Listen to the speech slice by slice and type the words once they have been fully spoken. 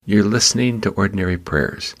You're listening to Ordinary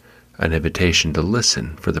Prayers, an invitation to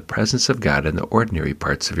listen for the presence of God in the ordinary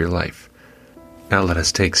parts of your life. Now let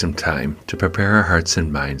us take some time to prepare our hearts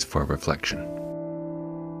and minds for reflection.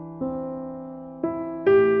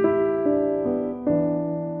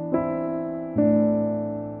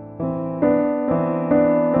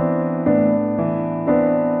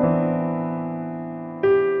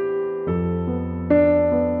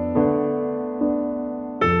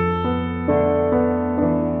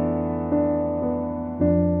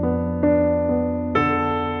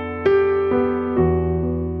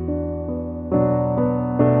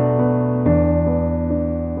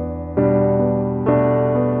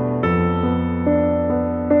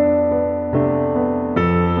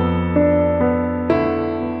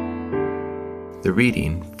 The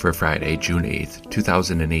reading for Friday, June 8th,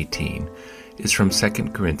 2018, is from 2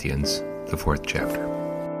 Corinthians, the 4th chapter.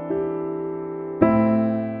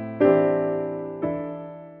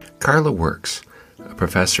 Carla Works, a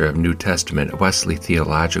professor of New Testament at Wesley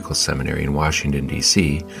Theological Seminary in Washington,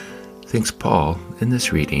 D.C., thinks Paul, in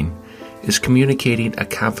this reading, is communicating a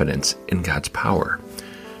confidence in God's power.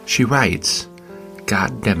 She writes,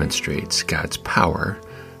 God demonstrates God's power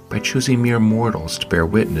by choosing mere mortals to bear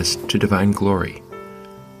witness to divine glory.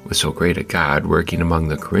 With so great a God working among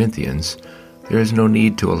the Corinthians, there is no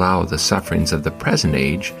need to allow the sufferings of the present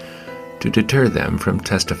age to deter them from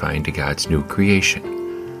testifying to God's new creation.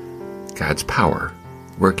 God's power,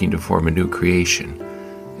 working to form a new creation,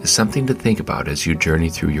 is something to think about as you journey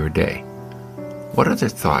through your day. What other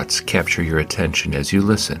thoughts capture your attention as you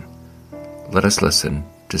listen? Let us listen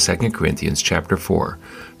to 2 Corinthians chapter 4,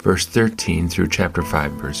 verse 13 through chapter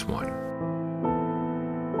 5, verse 1.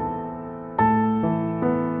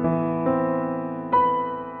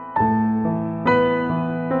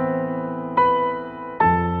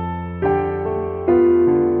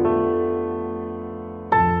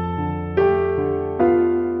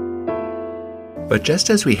 But just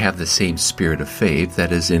as we have the same spirit of faith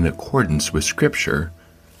that is in accordance with Scripture,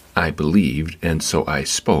 I believed, and so I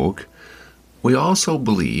spoke, we also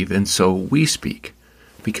believe, and so we speak,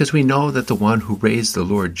 because we know that the one who raised the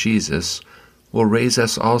Lord Jesus will raise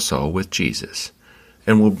us also with Jesus,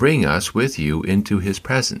 and will bring us with you into his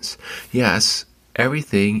presence. Yes,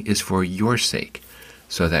 everything is for your sake,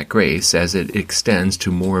 so that grace, as it extends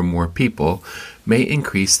to more and more people, may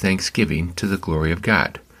increase thanksgiving to the glory of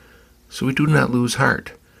God. So we do not lose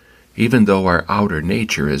heart. Even though our outer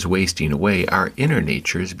nature is wasting away, our inner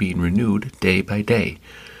nature is being renewed day by day.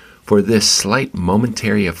 For this slight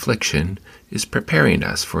momentary affliction is preparing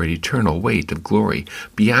us for an eternal weight of glory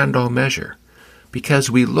beyond all measure,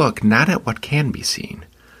 because we look not at what can be seen,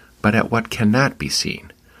 but at what cannot be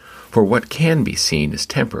seen. For what can be seen is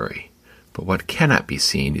temporary, but what cannot be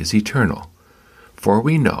seen is eternal. For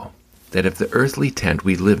we know that if the earthly tent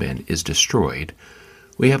we live in is destroyed,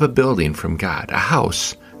 we have a building from God, a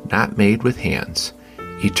house not made with hands,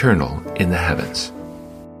 eternal in the heavens.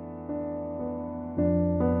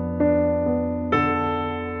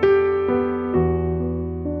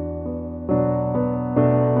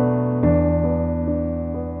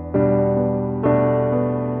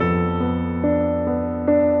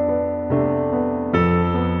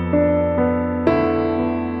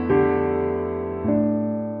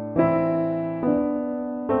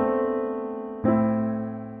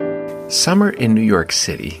 Summer in New York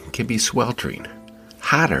City can be sweltering,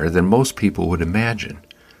 hotter than most people would imagine.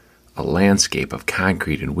 A landscape of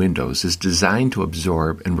concrete and windows is designed to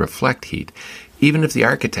absorb and reflect heat, even if the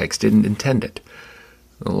architects didn't intend it.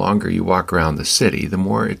 The longer you walk around the city, the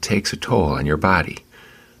more it takes a toll on your body,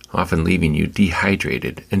 often leaving you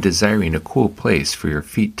dehydrated and desiring a cool place for your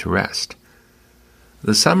feet to rest.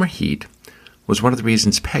 The summer heat was one of the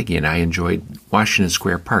reasons Peggy and I enjoyed Washington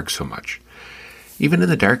Square Park so much. Even in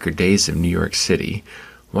the darker days of New York City,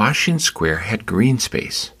 Washington Square had green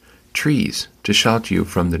space, trees to shelter you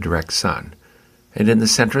from the direct sun, and in the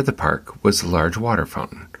center of the park was a large water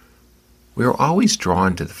fountain. We were always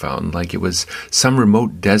drawn to the fountain like it was some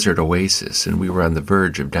remote desert oasis and we were on the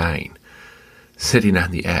verge of dying. Sitting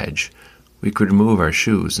on the edge, we could remove our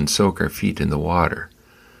shoes and soak our feet in the water.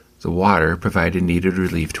 The water provided needed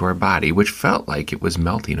relief to our body, which felt like it was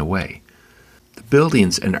melting away. The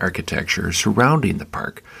buildings and architecture surrounding the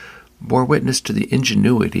park bore witness to the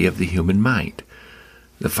ingenuity of the human mind.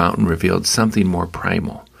 The fountain revealed something more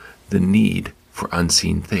primal, the need for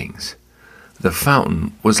unseen things. The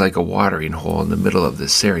fountain was like a watering hole in the middle of the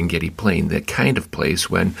Serengeti Plain, that kind of place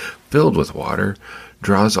when, filled with water,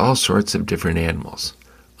 draws all sorts of different animals.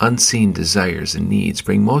 Unseen desires and needs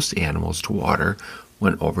bring most animals to water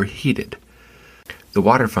when overheated. The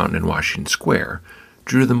water fountain in Washington Square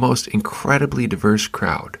drew the most incredibly diverse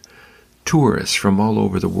crowd. Tourists from all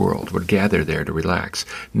over the world would gather there to relax.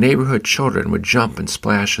 Neighborhood children would jump and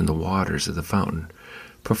splash in the waters of the fountain.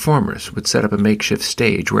 Performers would set up a makeshift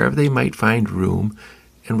stage wherever they might find room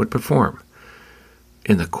and would perform.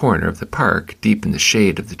 In the corner of the park, deep in the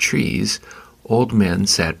shade of the trees, old men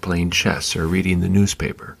sat playing chess or reading the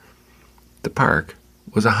newspaper. The park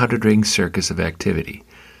was a 100-ring circus of activity,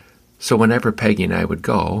 so whenever Peggy and I would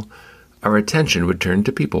go, our attention would turn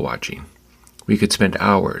to people watching. We could spend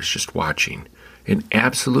hours just watching, in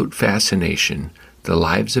absolute fascination, the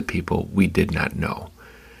lives of people we did not know.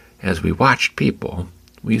 As we watched people,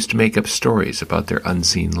 we used to make up stories about their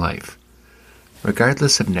unseen life.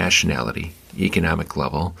 Regardless of nationality, economic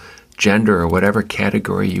level, gender, or whatever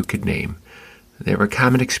category you could name, there were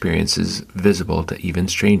common experiences visible to even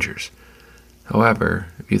strangers. However,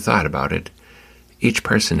 if you thought about it, each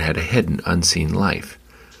person had a hidden, unseen life.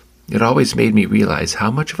 It always made me realize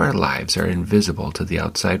how much of our lives are invisible to the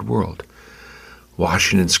outside world.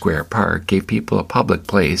 Washington Square Park gave people a public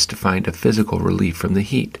place to find a physical relief from the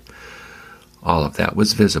heat. All of that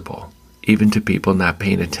was visible, even to people not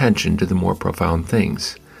paying attention to the more profound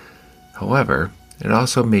things. However, it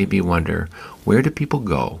also made me wonder, where do people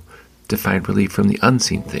go to find relief from the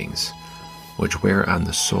unseen things, which wear on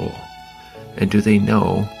the soul? And do they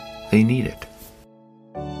know they need it?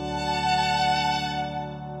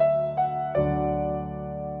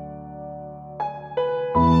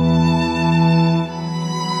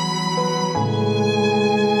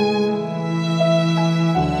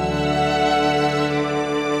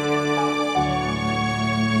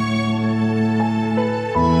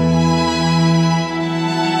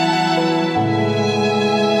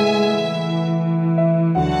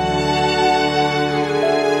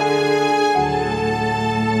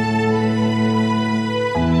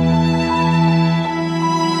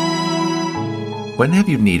 When have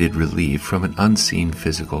you needed relief from an unseen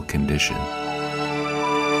physical condition?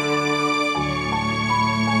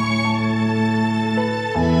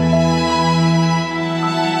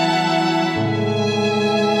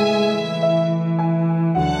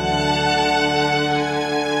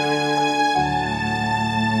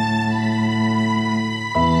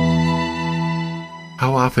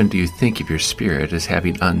 How often do you think of your spirit as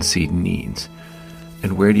having unseen needs?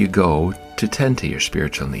 And where do you go to tend to your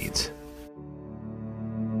spiritual needs?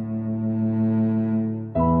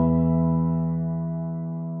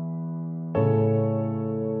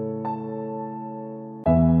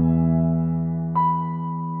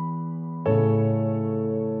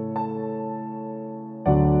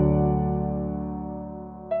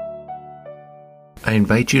 I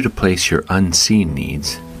invite you to place your unseen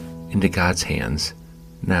needs into God's hands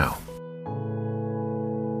now.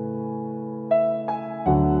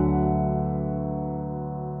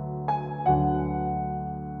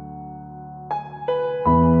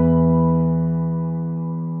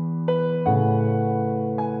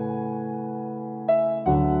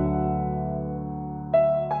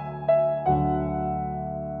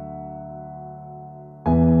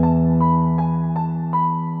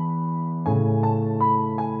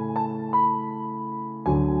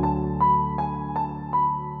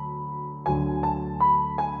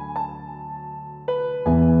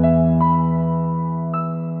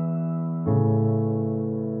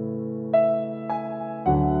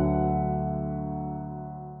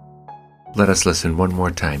 Let us listen one more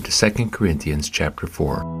time to 2 Corinthians chapter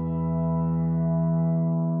 4.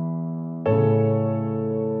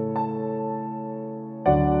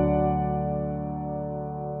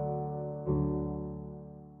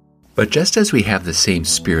 But just as we have the same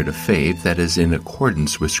spirit of faith that is in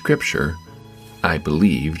accordance with Scripture, I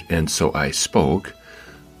believed, and so I spoke,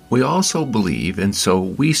 we also believe, and so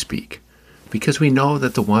we speak, because we know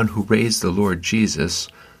that the one who raised the Lord Jesus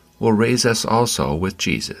will raise us also with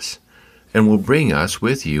Jesus, and will bring us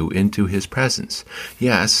with you into his presence.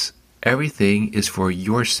 Yes, everything is for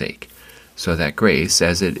your sake, so that grace,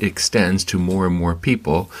 as it extends to more and more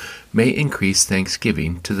people, may increase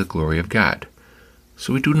thanksgiving to the glory of God.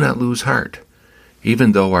 So we do not lose heart.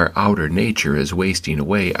 Even though our outer nature is wasting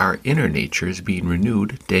away, our inner nature is being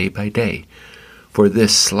renewed day by day. For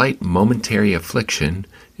this slight momentary affliction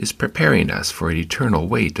is preparing us for an eternal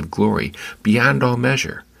weight of glory beyond all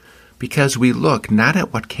measure, because we look not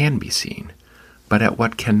at what can be seen, but at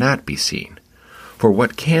what cannot be seen. For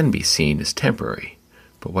what can be seen is temporary,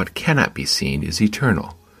 but what cannot be seen is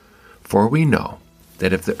eternal. For we know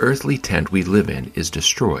that if the earthly tent we live in is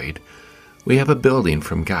destroyed, we have a building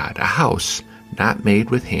from God, a house not made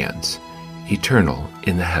with hands, eternal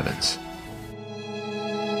in the heavens.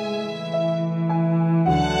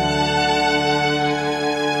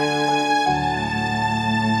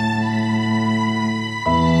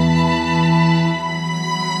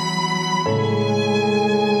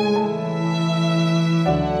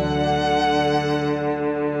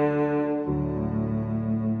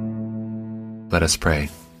 Let us pray.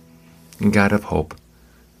 God of hope,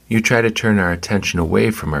 you try to turn our attention away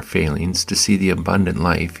from our failings to see the abundant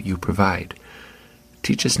life you provide.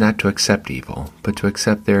 Teach us not to accept evil, but to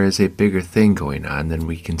accept there is a bigger thing going on than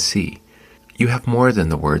we can see. You have more than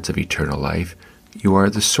the words of eternal life. You are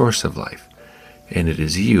the source of life, and it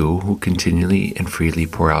is you who continually and freely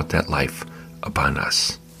pour out that life upon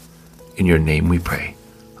us. In your name we pray.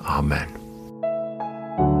 Amen.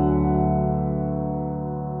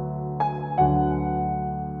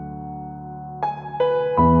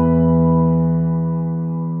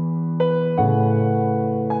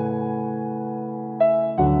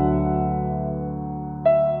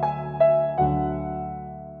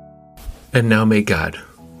 And now may God,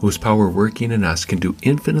 whose power working in us can do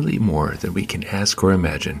infinitely more than we can ask or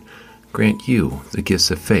imagine, grant you the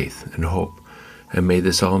gifts of faith and hope. And may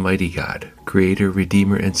this Almighty God, Creator,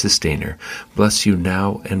 Redeemer, and Sustainer, bless you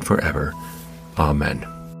now and forever.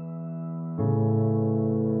 Amen.